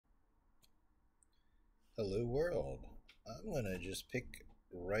Hello world. I'm gonna just pick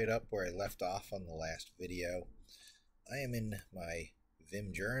right up where I left off on the last video. I am in my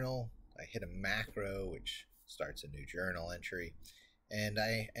Vim journal. I hit a macro which starts a new journal entry, and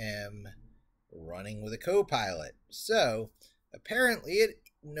I am running with a Copilot. So apparently it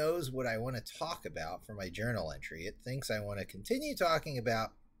knows what I want to talk about for my journal entry. It thinks I want to continue talking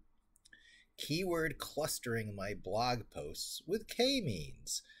about keyword clustering my blog posts with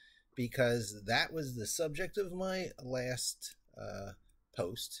k-means, because that was the subject of my last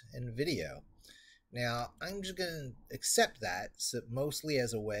post and video. Now, I'm just going to accept that, mostly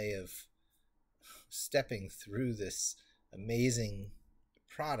as a way of stepping through this amazing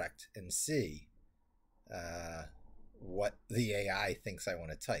product and see what the AI thinks I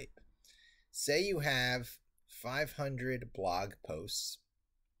want to type. Say you have 500 blog posts,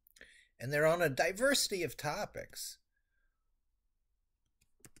 and they're on a diversity of topics.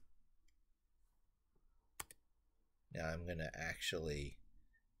 Now I'm going to actually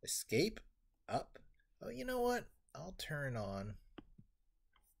escape up. Oh, you know what? I'll turn on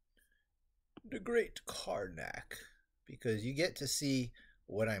the Great Karnak, because you get to see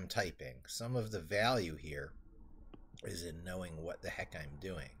what I'm typing. Some of the value here is in knowing what the heck I'm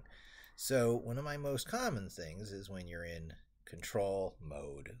doing. So one of my most common things is when you're in control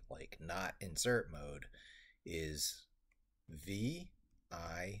mode, like not insert mode, is VIPGQ.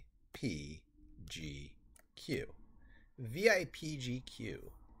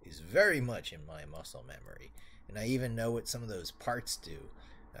 VIPGQ is very much in my muscle memory, and I even know what some of those parts do.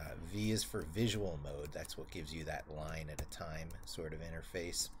 V is for visual mode. That's what gives you that line at a time sort of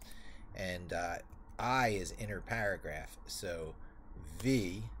interface. And I is inner paragraph. So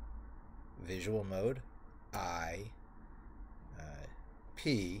V, visual mode, I,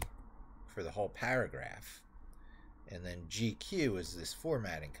 P for the whole paragraph. And then GQ is this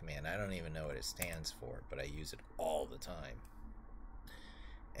formatting command. I don't even know what it stands for, but I use it all the time.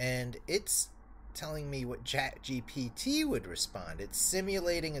 And it's telling me what ChatGPT would respond. It's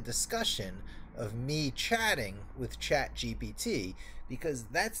simulating a discussion of me chatting with ChatGPT, because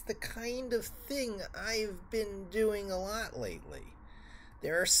that's the kind of thing I've been doing a lot lately.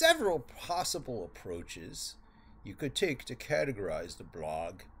 There are several possible approaches you could take to categorize the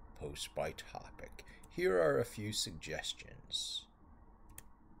blog post by topic. Here are a few suggestions.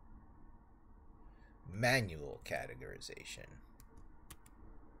 Manual categorization.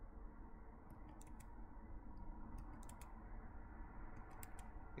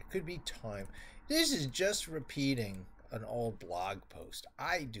 It could be time. This is just repeating an old blog post.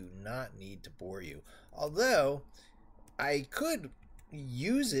 I do not need to bore you. Although I could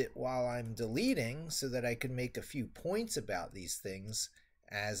use it while I'm deleting so that I can make a few points about these things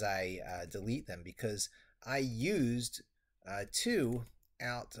as I delete them, because I used 2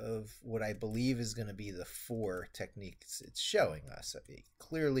 out of what I believe is going to be the 4 techniques it's showing us. It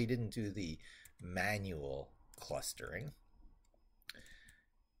clearly didn't do the manual clustering.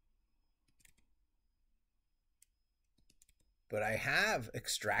 But I have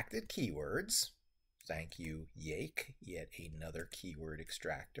extracted keywords. Thank you, Yake, yet another keyword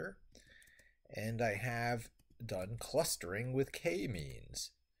extractor. And I have done clustering with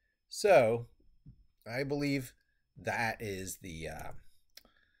k-means. So I believe that is the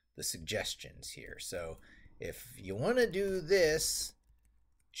suggestions here. So if you want to do this,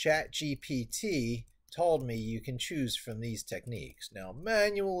 ChatGPT told me you can choose from these techniques. Now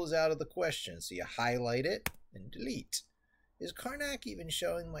manual is out of the question, so you highlight it and delete. Is Karnak even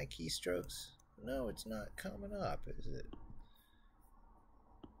showing my keystrokes? No, it's not coming up, is it?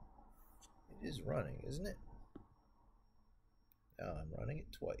 It is running, isn't it? Oh, I'm running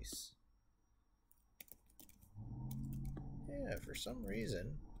it twice. Yeah, for some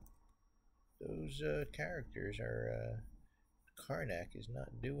reason, those characters are, Karnak is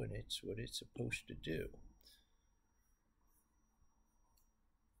not doing what it's supposed to do.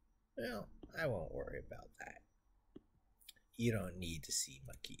 Well, I won't worry about that. You don't need to see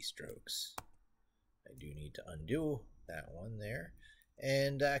my keystrokes. I do need to undo that one there.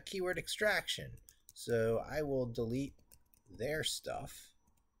 And keyword extraction. So I will delete their stuff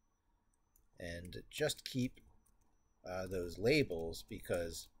and just keep those labels,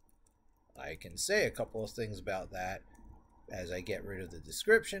 because I can say a couple of things about that as I get rid of the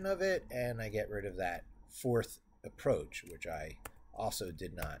description of it, and I get rid of that 4th approach, which I also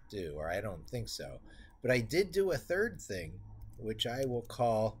did not do, or I don't think so. But I did do a 3rd thing, which I will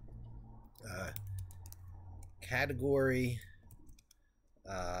call category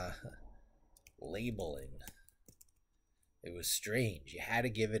labeling. It was strange. You had to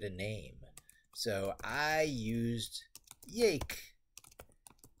give it a name. So I used Yake,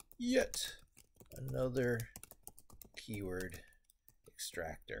 yet another keyword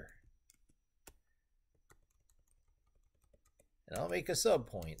extractor. And I'll make a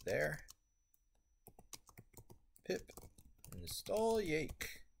subpoint there. Pip install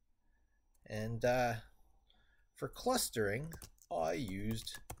yake. And for clustering, I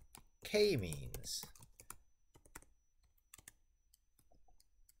used k-means.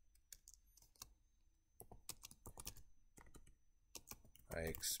 I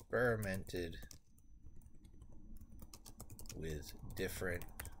experimented with different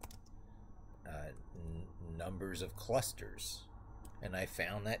numbers of clusters, and I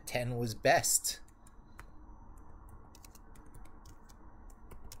found that 10 was best.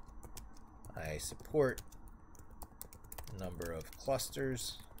 I support number of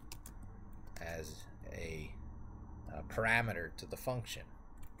clusters as a parameter to the function.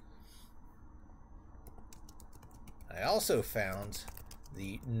 I also found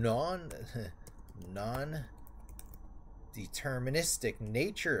the non-deterministic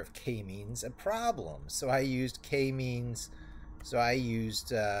nature of k-means a problem. So I used k-means, so I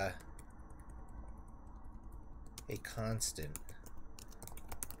used a constant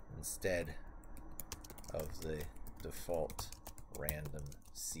instead of the default random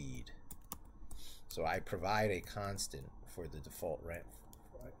seed. So I provide a constant for the default random.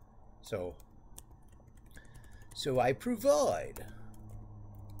 So I provide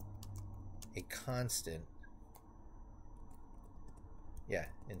a constant,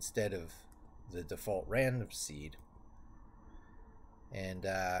 instead of the default random seed. And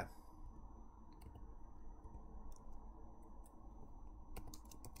I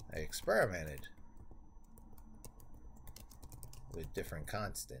experimented with different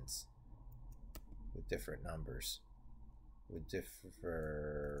constants, with different numbers, with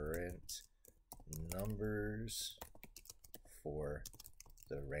different numbers for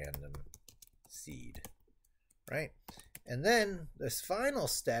the random seed, right? And then this final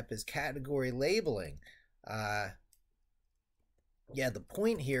step is category labeling. The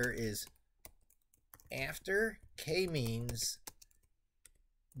point here is after k-means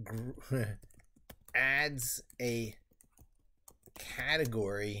adds a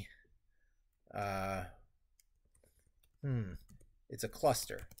category, it's a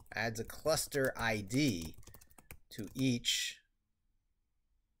cluster, adds a cluster ID to each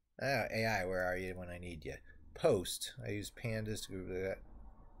AI, where are you when I need you? Post. I use pandas to group that.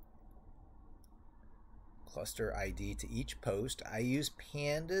 Cluster ID to each post. I use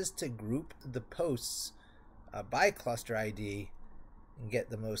pandas to group the posts by cluster ID and get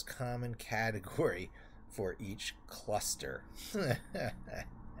the most common category for each cluster.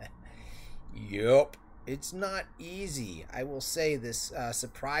 Yup. It's not easy. I will say this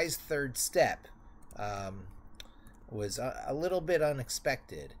surprise third step was a little bit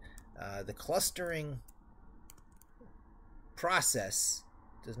unexpected. The clustering process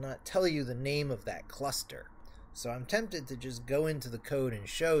does not tell you the name of that cluster. So I'm tempted to just go into the code and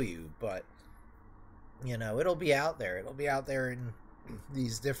show you, but you know, it'll be out there. It'll be out there in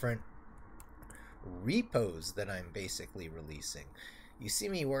these different repos that I'm basically releasing. You see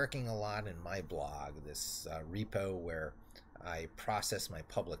me working a lot in my blog, this repo where I process my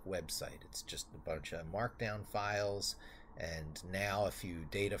public website. It's just a bunch of markdown files and now a few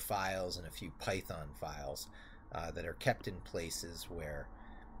data files and a few Python files that are kept in places where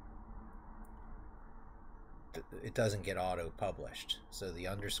it doesn't get auto-published. So the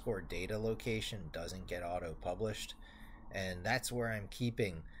underscore data location doesn't get auto-published, and that's where I'm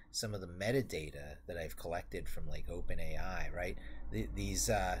keeping some of the metadata that I've collected from like OpenAI, right?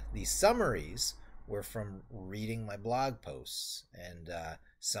 These summaries were from reading my blog posts and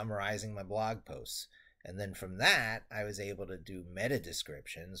summarizing my blog posts. And then from that, I was able to do meta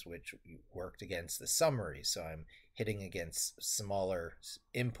descriptions, which worked against the summary. So I'm hitting against smaller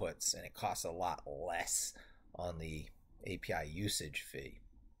inputs, and it costs a lot less on the API usage fee.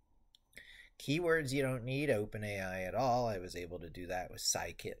 Keywords, you don't need OpenAI at all. I was able to do that with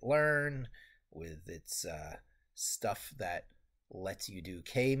scikit-learn, with its stuff that lets you do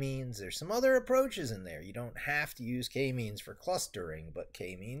k-means. There's some other approaches in there. You don't have to use k-means for clustering, but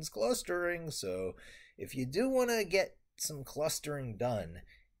k-means clustering. So if you do want to get some clustering done,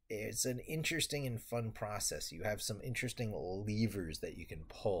 it's an interesting and fun process. You have some interesting levers that you can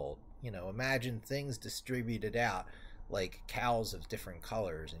pull. You know, imagine things distributed out like cows of different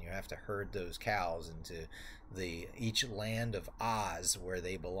colors, and you have to herd those cows into each land of Oz where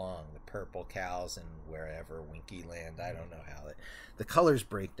they belong. The purple cows and wherever, Winky Land, I don't know how the colors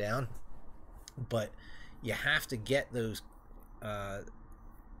break down, but you have to get those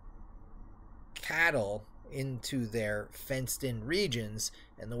cattle into their fenced-in regions,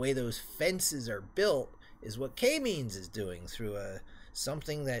 and the way those fences are built is what k-means is doing through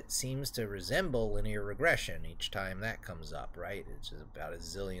something that seems to resemble linear regression each time that comes up, right? It's just about a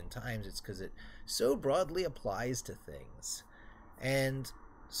zillion times. It's because it so broadly applies to things. And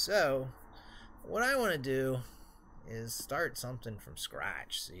so what I want to do is start something from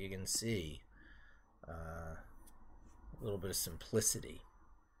scratch so you can see a little bit of simplicity.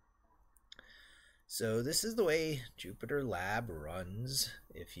 So this is the way Jupyter Lab runs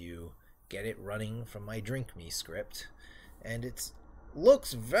if you get it running from my drink me script, and it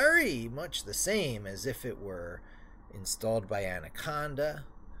looks very much the same as if it were installed by Anaconda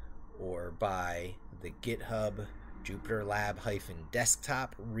or by the GitHub Jupyter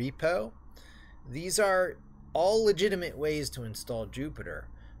Lab-desktop repo. These are all legitimate ways to install Jupyter,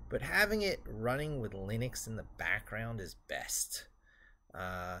 but having it running with Linux in the background is best.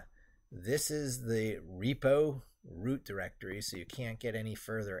 This is the repo root directory, so you can't get any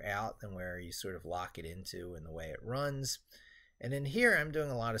further out than where you sort of lock it into and the way it runs. And in here, I'm doing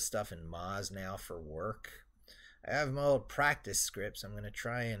a lot of stuff in Moz now for work. I have my old practice scripts. I'm going to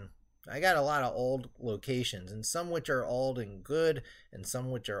try and... I got a lot of old locations, and some which are old and good, and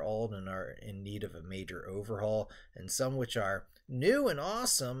some which are old and are in need of a major overhaul, and some which are new and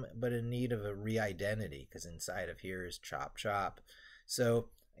awesome, but in need of a re-identity, because inside of here is chop chop. So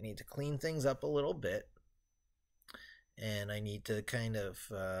I need to clean things up a little bit, and I need to kind of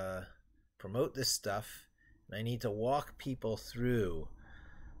promote this stuff, and I need to walk people through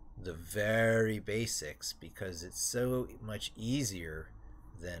the very basics because it's so much easier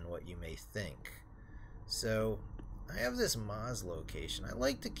than what you may think. So I have this Moz location. I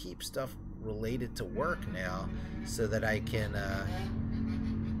like to keep stuff related to work now so that I can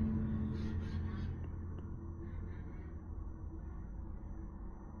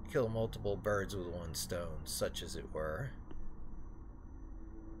kill multiple birds with one stone, such as it were.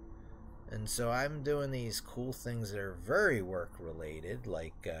 And so I'm doing these cool things that are very work related,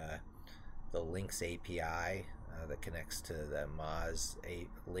 like the links API that connects to the Moz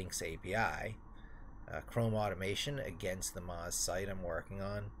links API, Chrome automation against the Moz site I'm working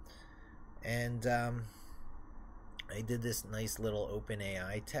on, and I did this nice little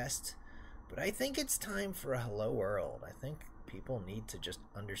OpenAI test. But I think it's time for a hello world. I think people need to just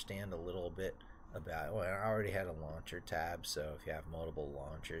understand a little bit about, well, I already had a launcher tab, so if you have multiple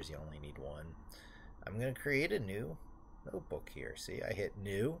launchers, you only need one. I'm going to create a new notebook here. See, I hit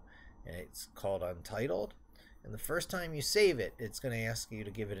new, and it's called Untitled. And the first time you save it, it's going to ask you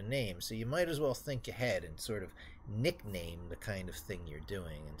to give it a name. So you might as well think ahead and sort of nickname the kind of thing you're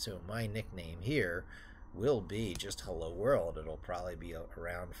doing. And so my nickname here will be just hello world. It'll probably be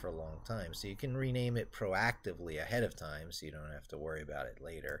around for a long time. So you can rename it proactively ahead of time so you don't have to worry about it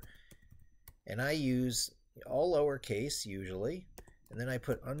later. And I use all lowercase usually, and then I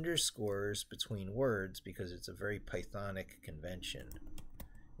put underscores between words because it's a very Pythonic convention.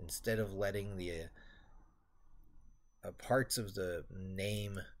 Instead of letting the parts of the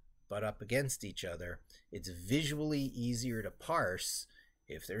name butt up against each other, it's visually easier to parse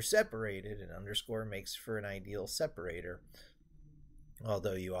if they're separated, and underscore makes for an ideal separator,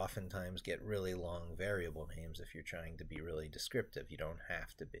 although you oftentimes get really long variable names if you're trying to be really descriptive. You don't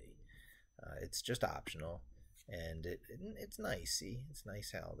have to be. It's just optional, and it's nice. See, it's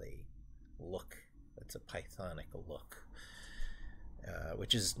nice how they look. It's a Pythonic look,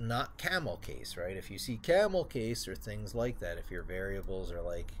 which is not camel case, right? If you see camel case or things like that, if your variables are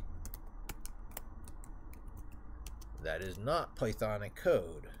like, that is not Pythonic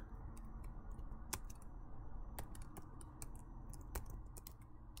code.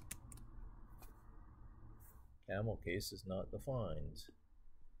 Camel case is not defined.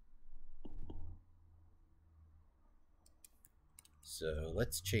 So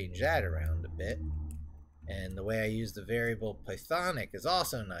let's change that around a bit. And the way I use the variable Pythonic is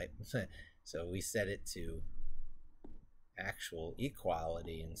also nice. So we set it to actual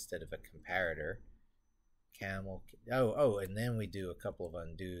equality instead of a comparator. Camel. Oh, and then we do a couple of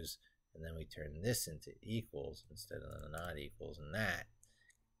undos, and then we turn this into equals instead of the not equals, and that.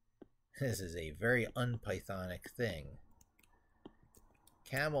 This is a very unPythonic thing.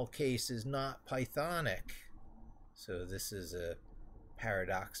 Camel case is not Pythonic. So this is a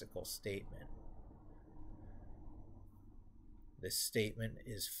paradoxical statement. This statement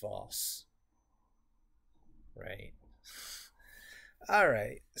is false. Right? All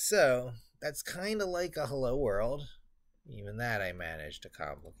right, so that's kind of like a hello world. Even that I managed to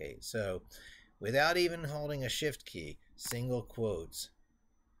complicate. So without even holding a shift key, single quotes,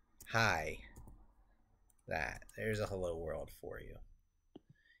 hi, there's a hello world for you.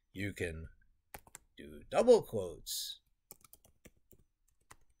 You can do double quotes,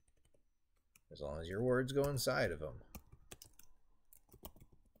 as long as your words go inside of them.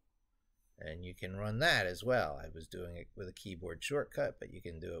 And you can run that as well. I was doing it with a keyboard shortcut, but you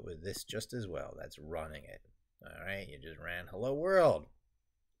can do it with this just as well. That's running it. All right, you just ran hello world.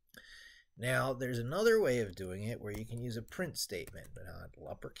 Now, there's another way of doing it where you can use a print statement, but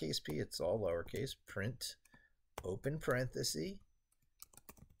not uppercase P, it's all lowercase. Print, open parenthesis,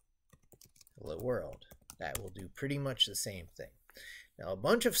 hello world. That will do pretty much the same thing. Now, a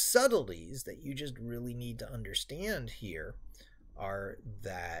bunch of subtleties that you just really need to understand here are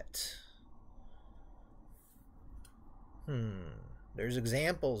that there's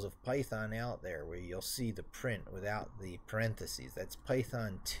examples of Python out there where you'll see the print without the parentheses. That's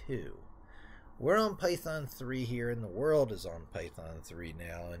Python 2. We're on Python 3 here, and the world is on Python 3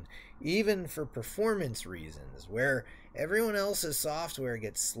 now. And even for performance reasons, where everyone else's software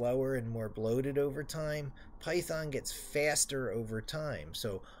gets slower and more bloated over time, Python gets faster over time.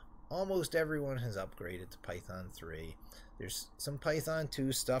 So almost everyone has upgraded to Python 3. There's some Python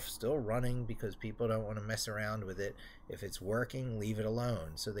 2 stuff still running because people don't want to mess around with it. If it's working, leave it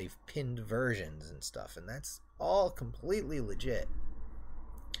alone. So they've pinned versions and stuff, and that's all completely legit.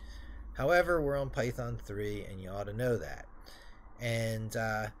 However, we're on Python 3, and you ought to know that. And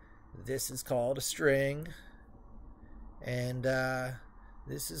this is called a string, and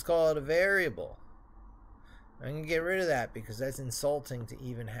this is called a variable. I'm going to get rid of that because that's insulting to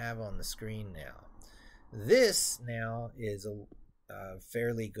even have on the screen now. This now is a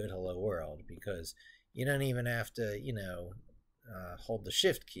fairly good hello world because you don't even have to, hold the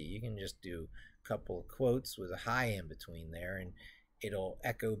shift key. You can just do a couple of quotes with a hi in between there, and it'll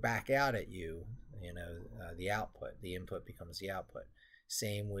echo back out at you, the output. The input becomes the output.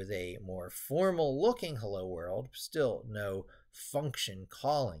 Same with a more formal looking hello world, still no function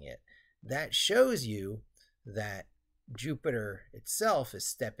calling it. That shows you that Jupyter itself is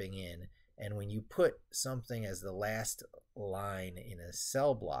stepping in, and when you put something as the last line in a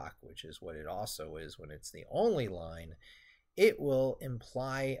cell block, which is what it also is when it's the only line, it will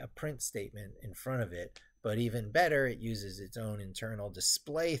imply a print statement in front of it. But even better, it uses its own internal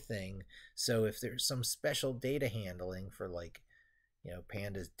display thing. So if there's some special data handling for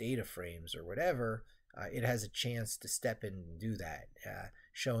Panda's data frames or whatever, it has a chance to step in and do that,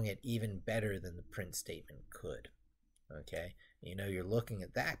 showing it even better than the print statement could. Okay, you're looking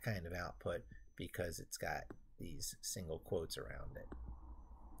at that kind of output because it's got these single quotes around it.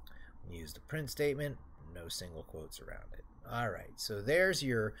 When you use the print statement, no single quotes around it. All right, so there's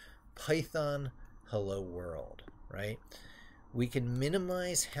your Python hello world, right? We can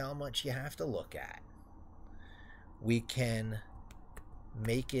minimize how much you have to look at. We can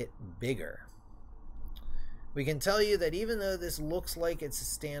make it bigger. We can tell you that even though this looks like it's a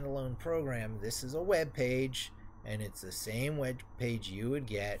standalone program, this is a web page, and it's the same web page you would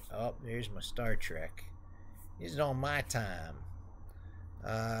get. Oh, there's my Star Trek. This is on my time.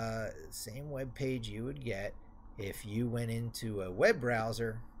 Same web page you would get if you went into a web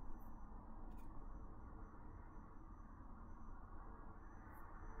browser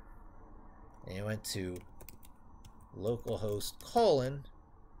and you went to localhost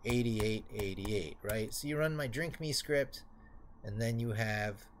 :8888, right? So you run my drink me script, and then you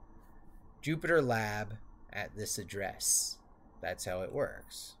have Jupyter Lab at this address. That's how it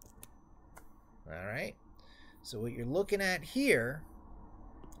works. All right. So what you're looking at here,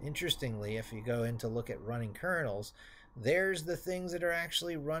 interestingly, if you go in to look at running kernels, there's the things that are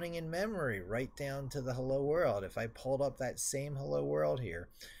actually running in memory right down to the hello world. If I pulled up that same hello world here,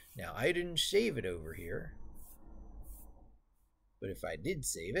 now I didn't save it over here, but if I did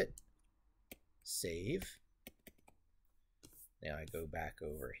save it, save. Now I go back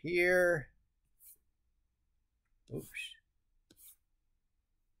over here. Oops.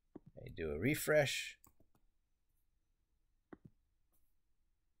 I do a refresh.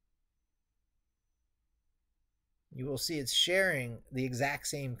 You will see it's sharing the exact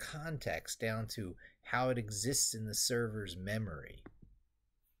same context down to how it exists in the server's memory.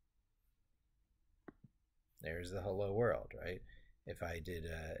 There's the hello world, right? If I did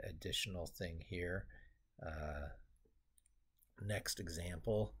an additional thing here, next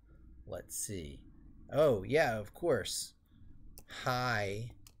example, let's see. Oh, yeah, of course.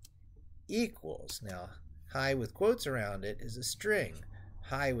 Hi equals. Now, hi with quotes around it is a string.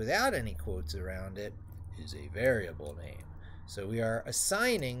 Hi without any quotes around it is a variable name. So we are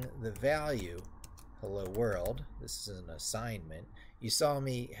assigning the value hello world. This is an assignment. You saw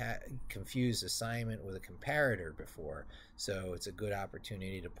me confuse assignment with a comparator before, so it's a good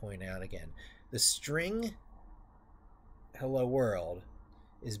opportunity to point out again. The string hello world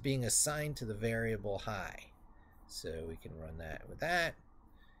is being assigned to the variable hi. So we can run that with that.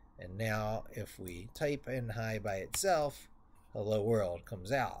 And now if we type in hi by itself, hello world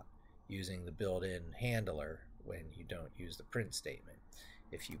comes out using the built-in handler when you don't use the print statement.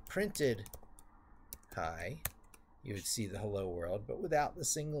 If you printed hi, you would see the hello world, but without the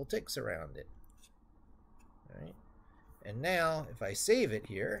single ticks around it. All right. And now if I save it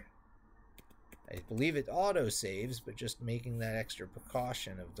here, I believe it auto saves, but just making that extra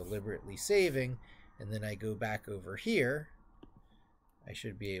precaution of deliberately saving, and then I go back over here, I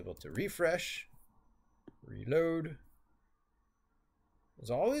should be able to refresh, reload. It's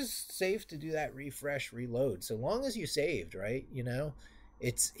always safe to do that refresh, reload, so long as you saved, right? You know,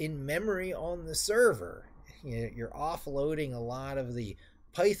 it's in memory on the server. You're offloading a lot of the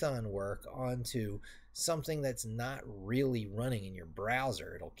Python work onto something that's not really running in your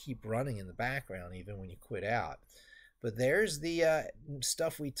browser. It'll keep running in the background even when you quit out. But there's the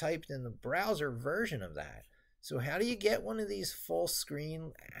stuff we typed in the browser version of that. So how do you get one of these full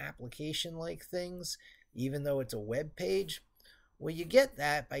screen application-like things, even though it's a web page? Well, you get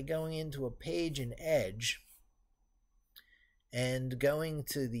that by going into a page in Edge and going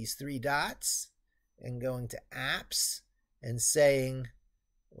to these three dots and going to apps and saying,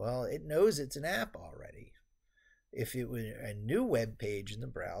 well, it knows it's an app already. If it were a new web page in the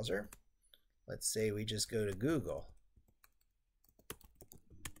browser, let's say we just go to Google.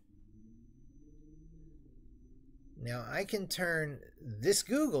 Now I can turn this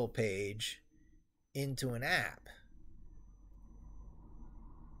Google page into an app.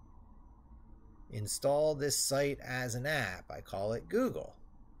 Install this site as an app. I call it Google.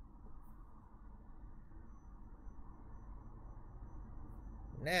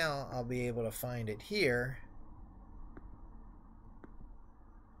 Now I'll be able to find it here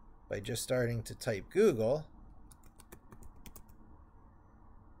by just starting to type Google.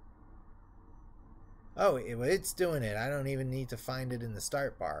 Oh, it's doing it. I don't even need to find it in the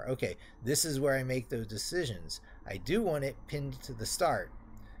start bar. Okay, this is where I make those decisions. I do want it pinned to the start.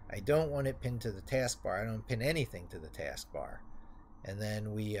 I don't want it pinned to the taskbar. I don't pin anything to the taskbar. And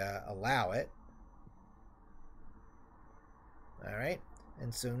then we allow it. All right.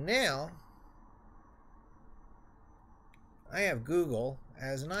 And so now I have Google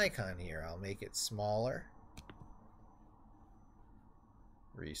as an icon here. I'll make it smaller.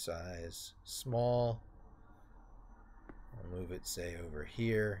 Resize, small. I'll move it, say, over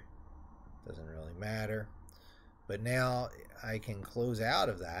here. Doesn't really matter. But now I can close out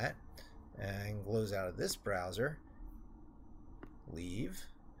of that, and I can close out of this browser, leave.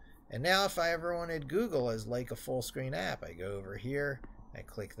 And now if I ever wanted Google as like a full screen app, I go over here, I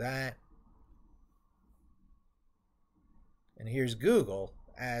click that, and here's Google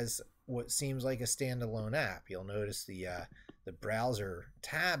as what seems like a standalone app. You'll notice the browser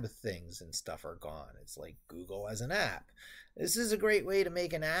tab things and stuff are gone. It's like Google as an app. This is a great way to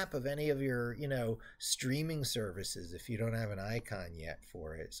make an app of any of your, streaming services if you don't have an icon yet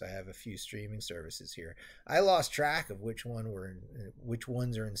for it. So I have a few streaming services here. I lost track of which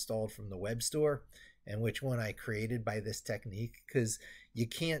ones are installed from the web store and which one I created by this technique, because you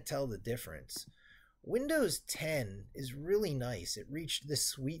can't tell the difference. Windows 10 is really nice. It reached this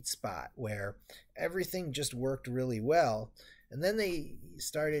sweet spot where everything just worked really well. And then they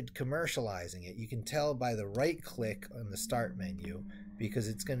started commercializing it. You can tell by the right click on the start menu because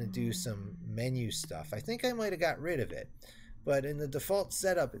it's going to do some menu stuff. I think I might have got rid of it. But in the default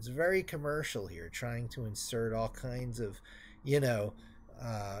setup, it's very commercial here, trying to insert all kinds of,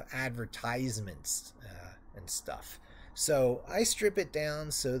 advertisements and stuff. So I strip it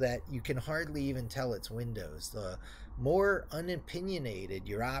down so that you can hardly even tell it's Windows. The more unopinionated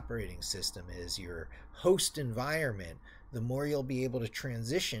your operating system is, your host environment, the more you'll be able to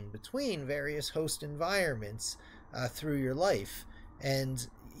transition between various host environments through your life and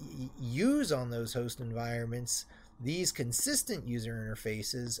use on those host environments these consistent user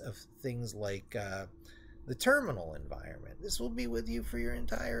interfaces of things like the terminal environment. This will be with you for your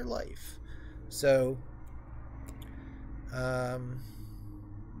entire life. So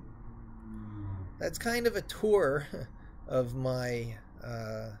that's kind of a tour of my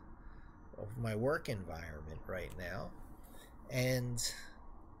work environment right now, and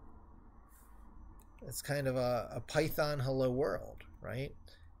it's kind of a Python hello world, right?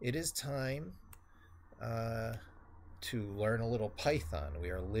 It is time to learn a little Python. We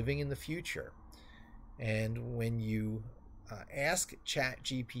are living in the future, and when you ask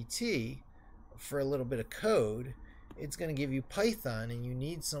ChatGPT for a little bit of code, it's going to give you Python, and you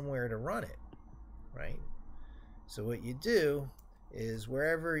need somewhere to run it, right? So what you do is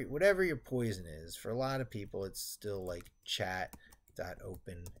whatever your poison is, for a lot of people it's still like chat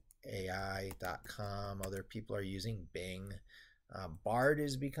AI.openai.com. Other people are using Bing. Bard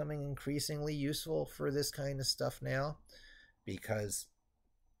is becoming increasingly useful for this kind of stuff now because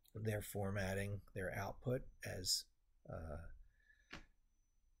they're formatting their output as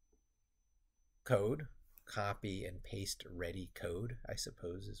code, copy and paste ready code, I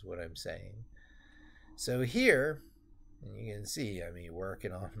suppose is what I'm saying. So here, and you can see, I mean,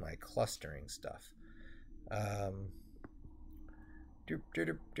 working on my clustering stuff. Doop,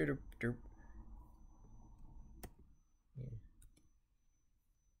 doop, doop, doop.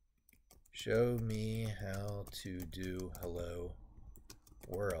 Show me how to do hello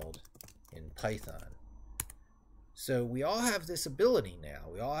world in Python. So we all have this ability now.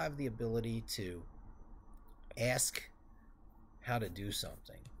 We all have the ability to ask how to do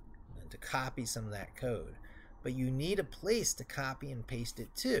something and to copy some of that code. But you need a place to copy and paste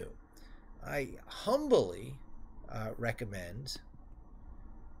it to. I humbly recommend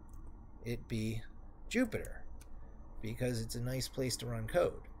it be Jupyter because it's a nice place to run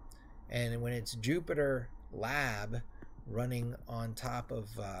code. And when it's Jupyter Lab running on top of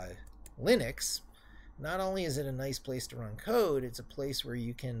Linux, not only is it a nice place to run code, it's a place where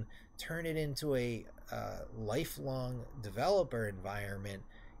you can turn it into a lifelong developer environment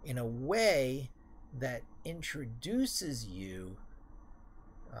in a way that introduces you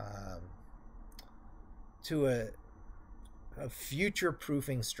to a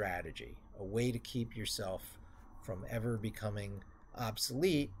future-proofing strategy, a way to keep yourself from ever becoming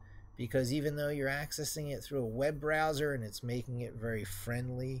obsolete, because even though you're accessing it through a web browser and it's making it very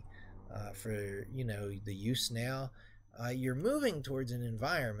friendly for the use now, you're moving towards an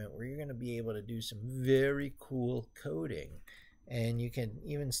environment where you're going to be able to do some very cool coding, and you can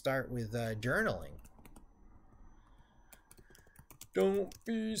even start with journaling. Don't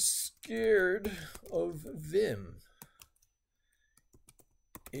be scared of Vim.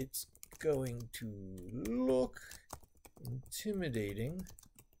 It's going to look intimidating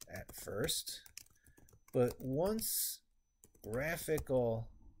at first, but once graphical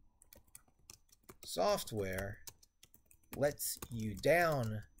software lets you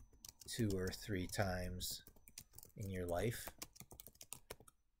down 2 or 3 times in your life,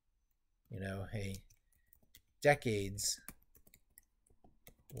 a decades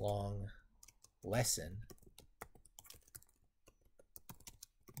long lesson,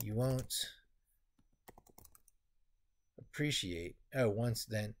 you won't appreciate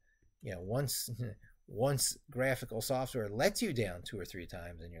once graphical software lets you down 2 or 3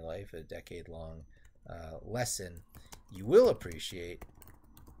 times in your life, a decade-long lesson, you will appreciate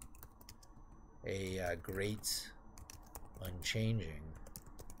a great unchanging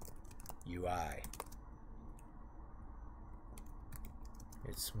UI.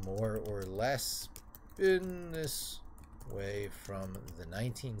 It's more or less been this way from the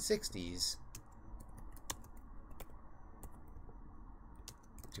 1960s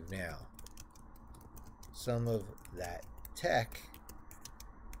to now. Some of that tech,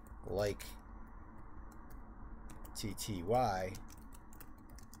 like TTY,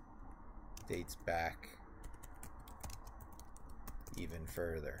 dates back even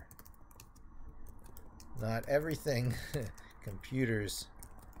further. Not everything computers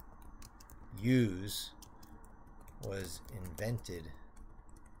use was invented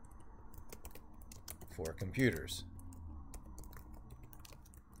for computers.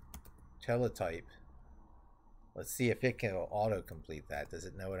 Teletype. Let's see if it can autocomplete that. Does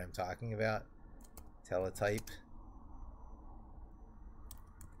it know what I'm talking about? Teletype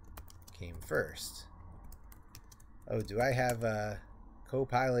came first. Oh, do I have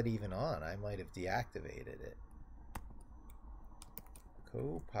Copilot even on? I might have deactivated it.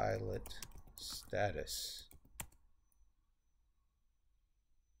 Copilot status.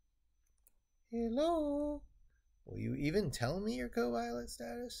 Hello? Will you even tell me your Copilot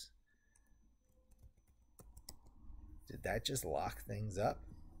status? Did that just lock things up?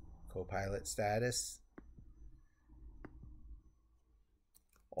 Copilot status.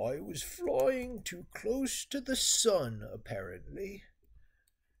 I was flying too close to the sun, apparently.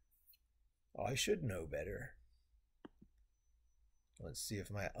 I should know better. Let's see if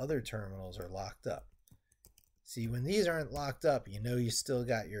my other terminals are locked up. See, when these aren't locked up, you still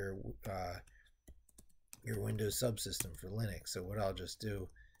got your Windows subsystem for Linux. So what I'll just do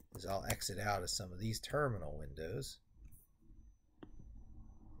is I'll exit out of some of these terminal windows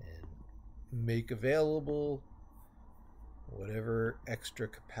and make available whatever extra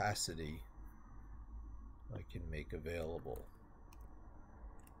capacity I can make available.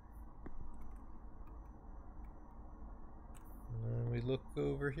 We look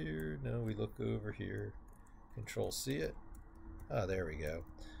over here. No, we look over here. Control C it. Oh, there we go.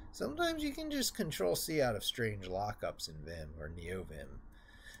 Sometimes you can just Control-C out of strange lockups in Vim or NeoVim.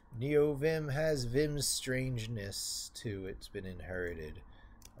 NeoVim has Vim's strangeness too. It's been inherited.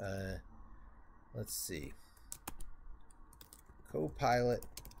 Let's see. Copilot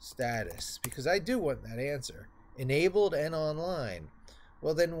status, because I do want that answer. Enabled and online.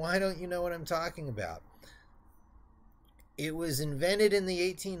 Well, then why don't you know what I'm talking about? It was invented in the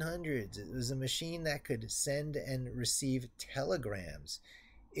 1800s. It was a machine that could send and receive telegrams.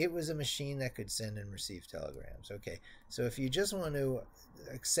 It was a machine that could send and receive telegrams. Okay, so if you just want to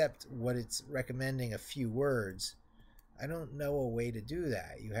accept what it's recommending, a few words, I don't know a way to do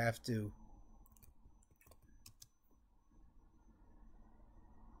that. You have to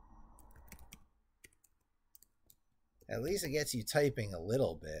at least it gets you typing a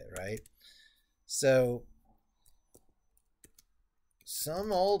little bit, right? So some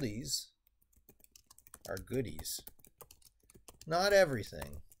oldies are goodies. Not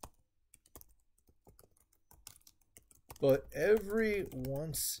everything. But every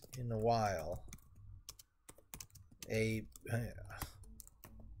once in a while, a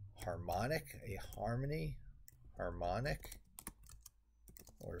harmonic, a harmony, harmonic,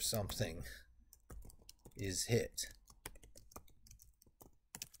 or something is hit.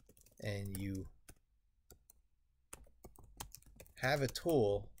 And you have a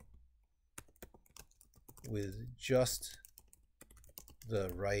tool with just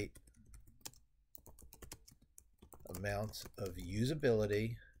the right amount of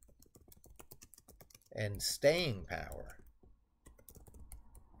usability and staying power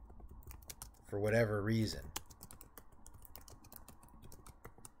for whatever reason.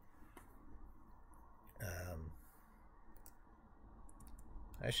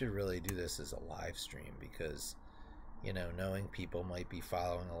 I should really do this as a live stream because, you know, knowing people might be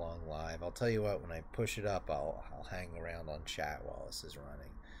following along live. I'll tell you what, when I push it up, I'll hang around on chat while this is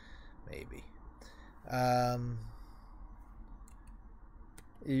running, maybe.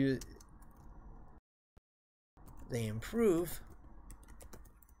 They improve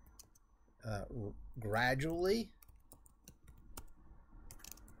gradually,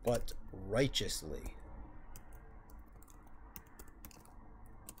 but righteously.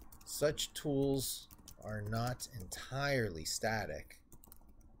 Such tools are not entirely static.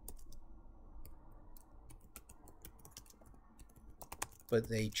 But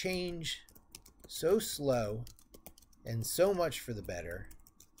they change so slow and so much for the better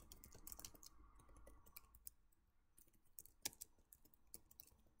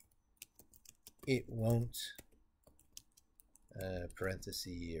it won't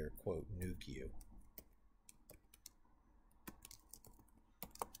parenthesis or quote nuke you.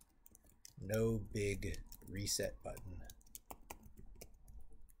 No big reset button.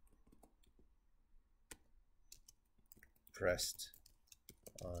 Pressed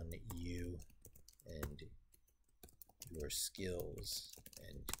on you and your skills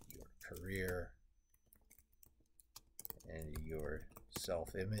and your career and your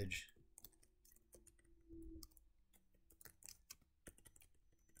self-image.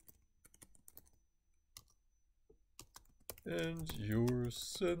 And your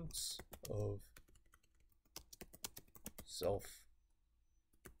sense of self-worth.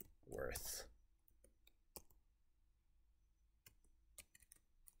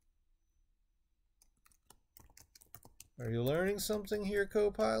 Are you learning something here,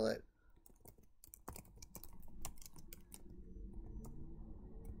 Copilot?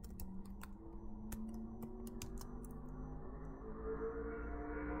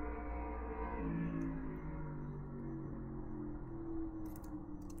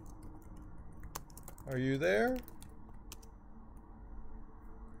 Are you there?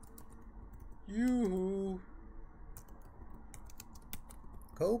 Yoo-hoo.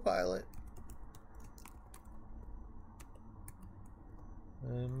 Copilot.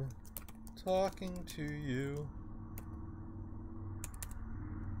 I'm talking to you.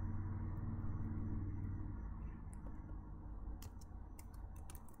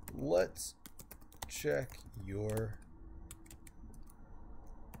 Let's check your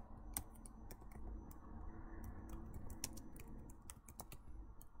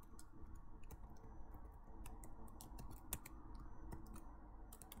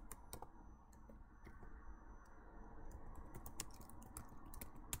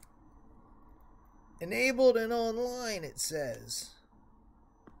enabled and online, it says.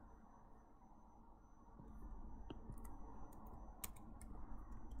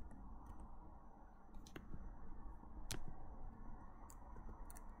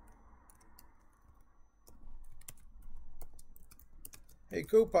 Hey,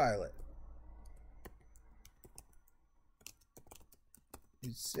 Copilot.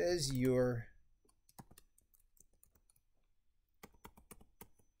 it says your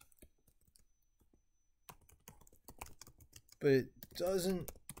but it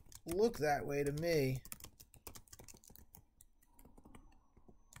doesn't look that way to me.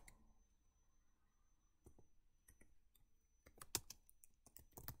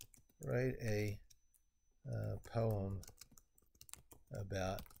 Write a poem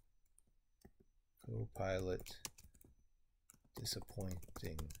about Copilot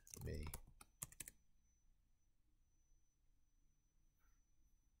disappointing me.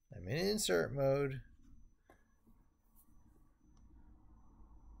 I'm in insert mode.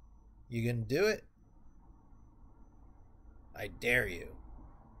 You gonna do it? I dare you.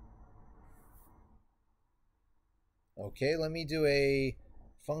 Okay, let me do a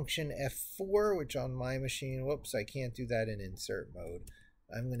function F4, which on my machine, whoops, I can't do that in insert mode.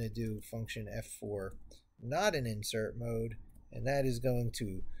 I'm going to do function F4, not in insert mode, and that is going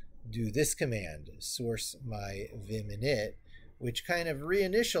to do this command, source my vim init, which kind of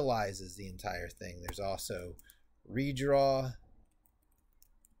reinitializes the entire thing. There's also redraw.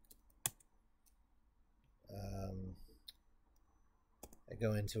 I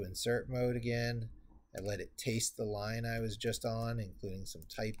go into insert mode again. I let it taste the line I was just on, including some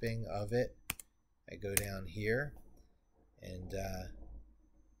typing of it. I go down here, and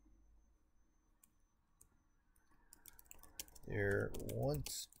there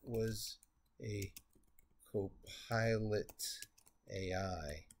once was a Copilot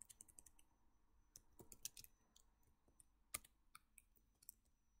AI.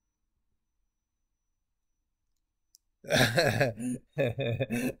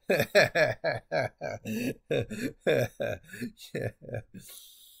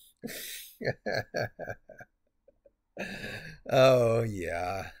 Oh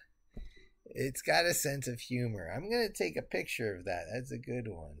yeah, it's got a sense of humor. I'm gonna take a picture of that. That's a good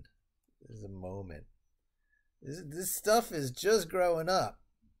one. This is a moment. This stuff is just growing up.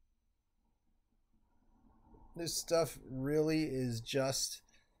 This stuff really is just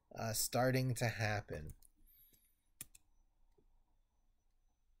starting to happen.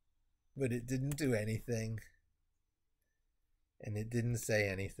 But it didn't do anything. And it didn't say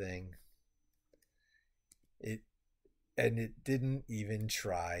anything. It didn't even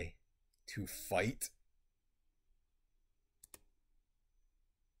try to fight.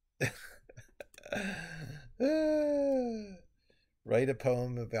 Write a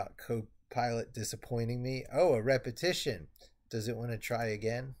poem about Copilot disappointing me. Oh, a repetition. Does it want to try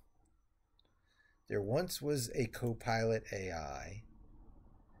again? There once was a Copilot AI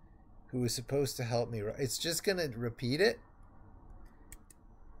who was supposed to help me. It's just going to repeat it,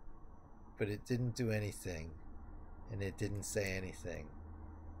 but it didn't do anything, and it didn't say anything,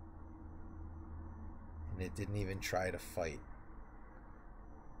 and it didn't even try to fight.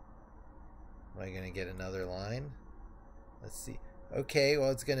 Am I going to get another line? Let's see. Okay,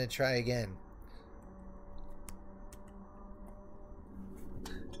 well, it's going to try again.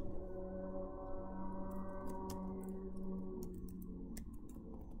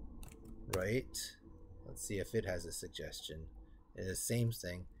 Right. Let's see if it has a suggestion. It's the same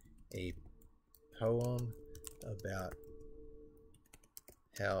thing. A poem about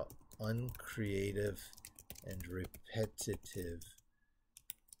how uncreative and repetitive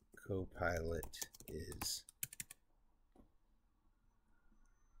Copilot is.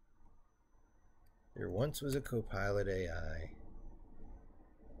 There once was a Copilot AI.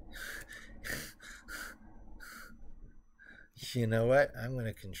 You know what? I'm going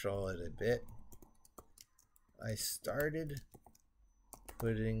to control it a bit. I started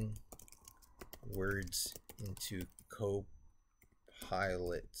putting words into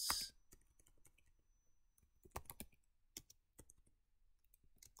Copilot's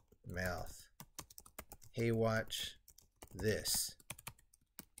mouth. Hey, watch this.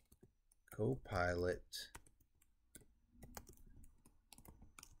 Copilot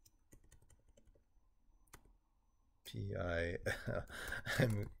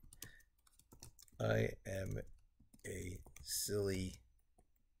I am a silly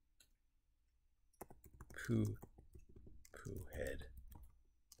poo head.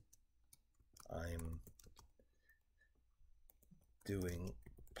 I'm doing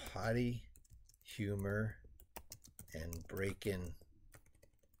potty humor and breaking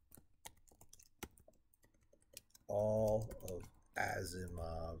all of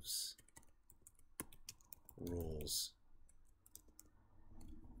Asimov's rules.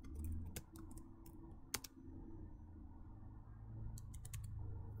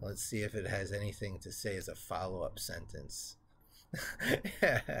 Let's see if it has anything to say as a follow-up sentence.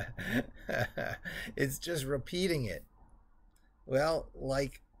 It's just repeating it. Well,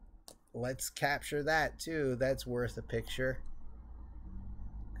 like, let's capture that too. That's worth a picture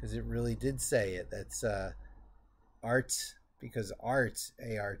because it really did say it. That's art, because art,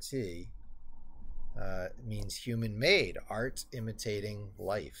 A-R-T, means human made, art imitating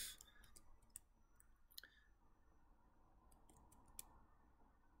life.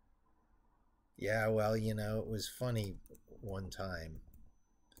 Yeah, well, you know, it was funny one time.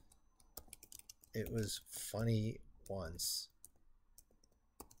 It was funny once.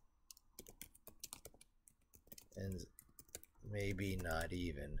 And maybe not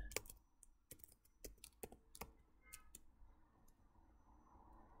even.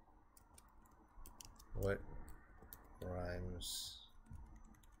 What rhymes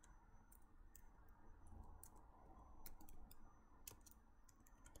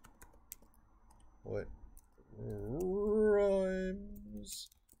what rhymes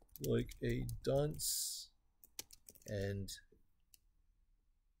like a dunce and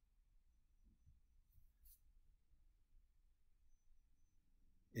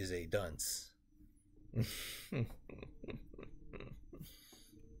is a dunce? All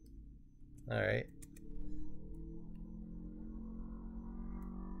right.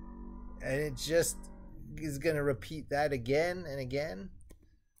 And it just is going to repeat that again and again.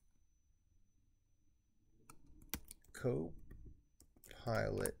 Copilot,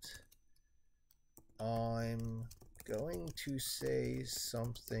 I'm going to say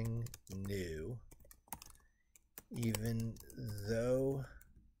something new, even though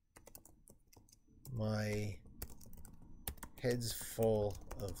my head's full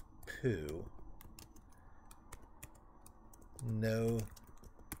of poo. No,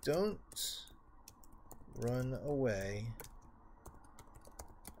 don't run away.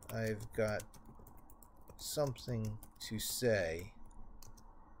 I've got something to say.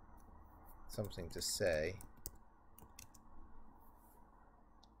 Something to say.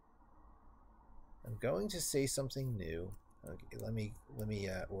 I'm going to say something new. Okay, let me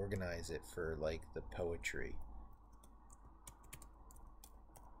organize it for like the poetry.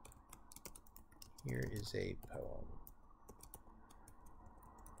 Here is a poem.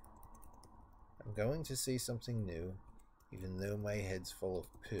 I'm going to say something new, even though my head's full of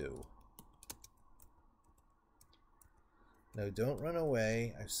poo. No, don't run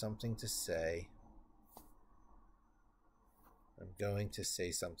away. I have something to say. I'm going to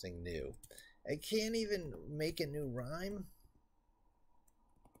say something new. I can't even make a new rhyme.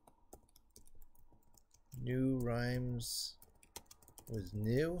 New rhymes with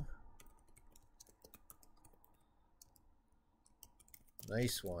new.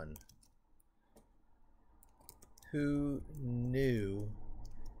 Nice one. Who knew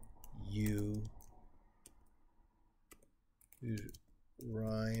you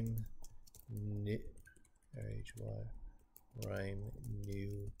rhyme new? Rhyme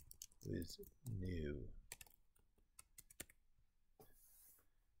new with new.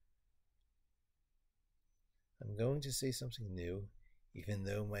 I'm going to say something new, even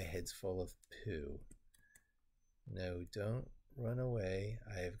though my head's full of poo. No, don't run away.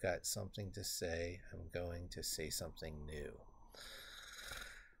 I have got something to say. I'm going to say something new.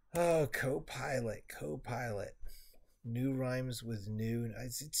 Oh, Copilot, Copilot. New rhymes with new.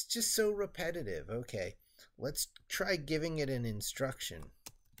 It's just so repetitive. Okay, let's try giving it an instruction.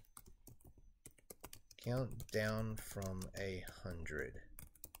 Count down from 100.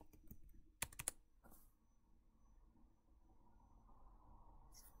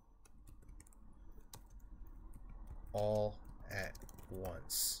 All at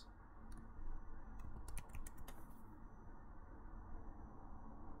once.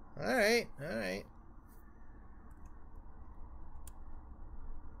 All right, all right.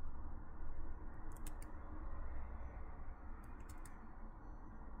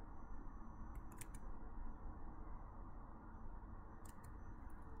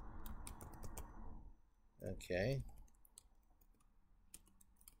 Okay.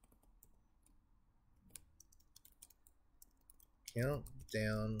 Count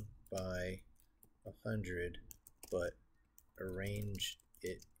down by 100, but arrange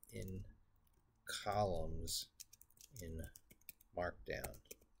it in columns in Markdown.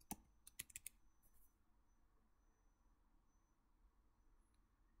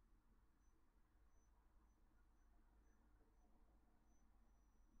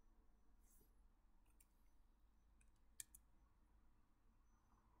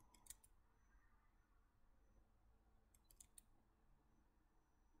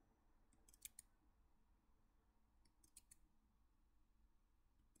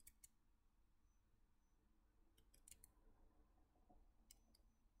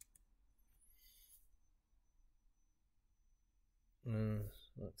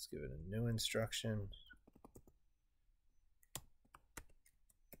 Let's give it a new instruction.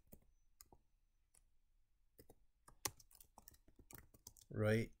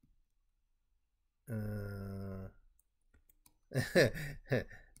 Right.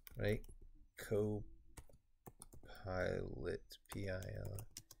 Right. Copilot PIL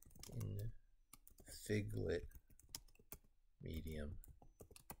in Figlet medium.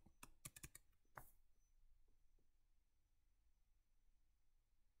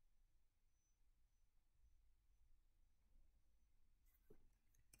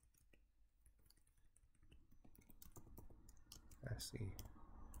 ASCII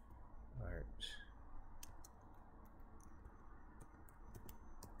art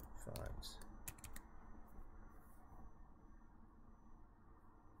fonts.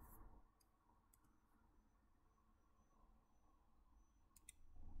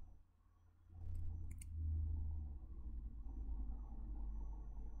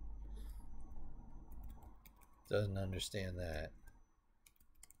 Doesn't understand that.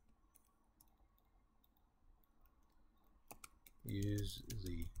 Use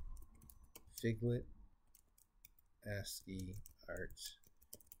the Figlet ASCII art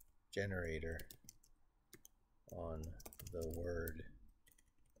generator on the word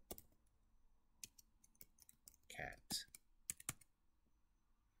cat.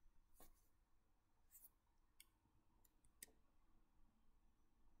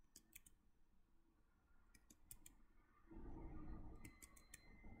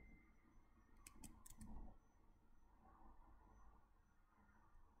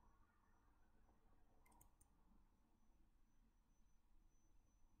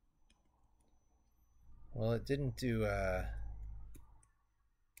 Well, it didn't do a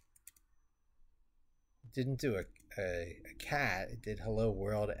cat. It did hello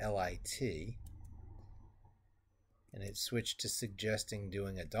world lit, and it switched to suggesting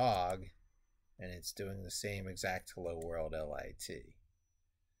doing a dog, and it's doing the same exact hello world lit.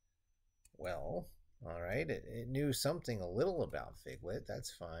 Well, all right, it knew something a little about Figlet.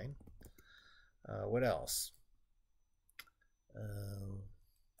 That's fine. What else?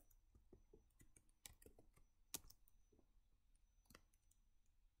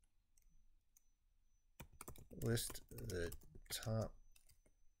 List the top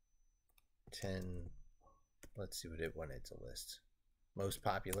 10. Let's see what it wanted to list. Most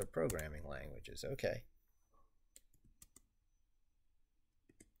popular programming languages. Okay.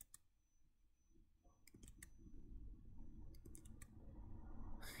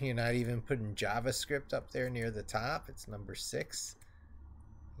 You're not even putting JavaScript up there near the top. It's number 6.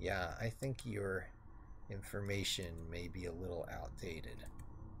 Yeah, I think your information may be a little outdated.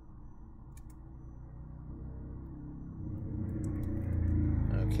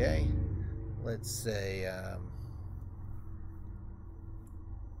 Okay, let's say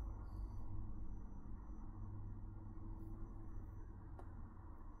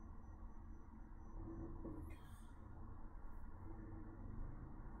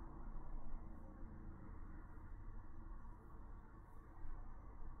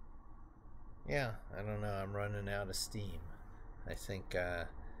yeah, I don't know, I'm running out of steam. I think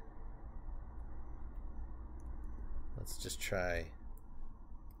let's just try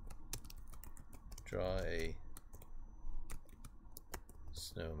draw a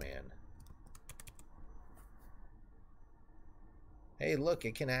snowman. Hey, look,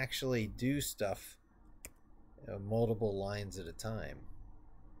 it can actually do stuff multiple lines at a time.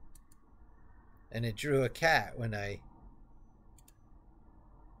 And it drew a cat when I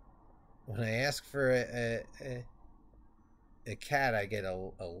ask for a cat, I get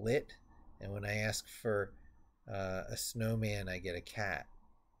a lit, and when I ask for a snowman, I get a cat.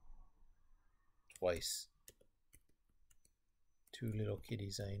 Twice. 2 little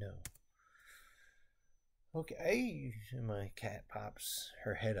kitties I know. Okay, my cat pops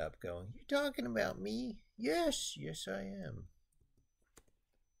her head up going, "You talking about me?" Yes, yes I am.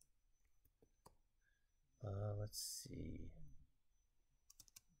 Let's see.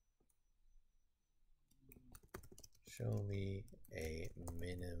 Show me a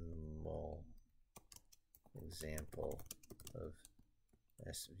minimal example of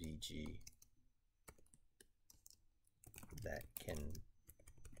SVG that can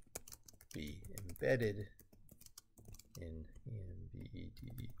be embedded in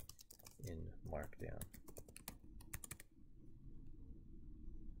embed in Markdown.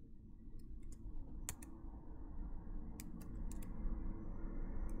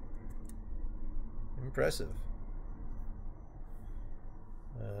 Impressive.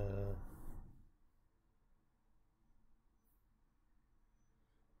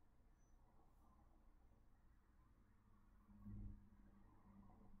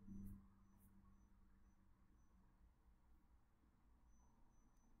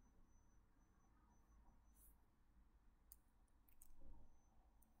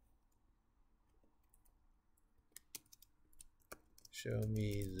 show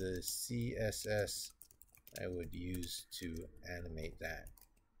me the CSS I would use to animate that,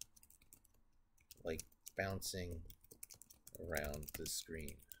 like bouncing around the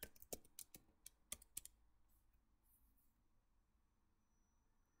screen.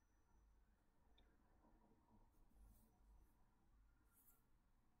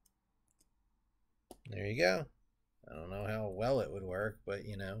 There you go. I don't know how well it would work, but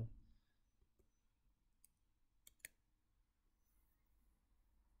you know.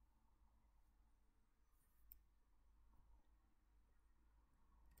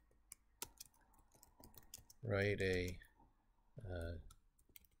 Write a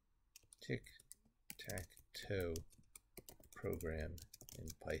tic-tac-toe program in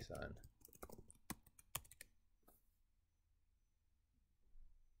Python.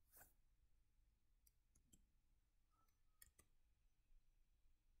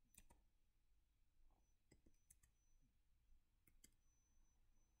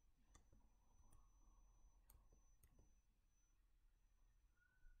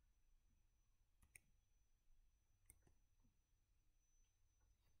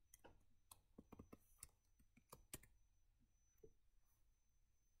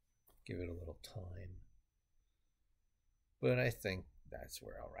 Give it a little time. But I think that's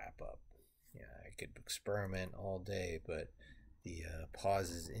where I'll wrap up. Yeah, I could experiment all day, but the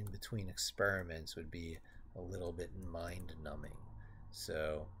pauses in between experiments would be a little bit mind-numbing.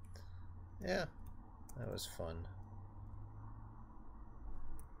 So, yeah, that was fun.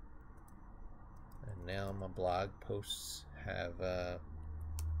 And now my blog posts have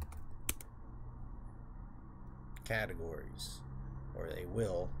categories, or they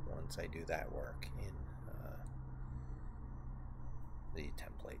will once I do that work in the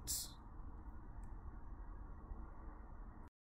templates.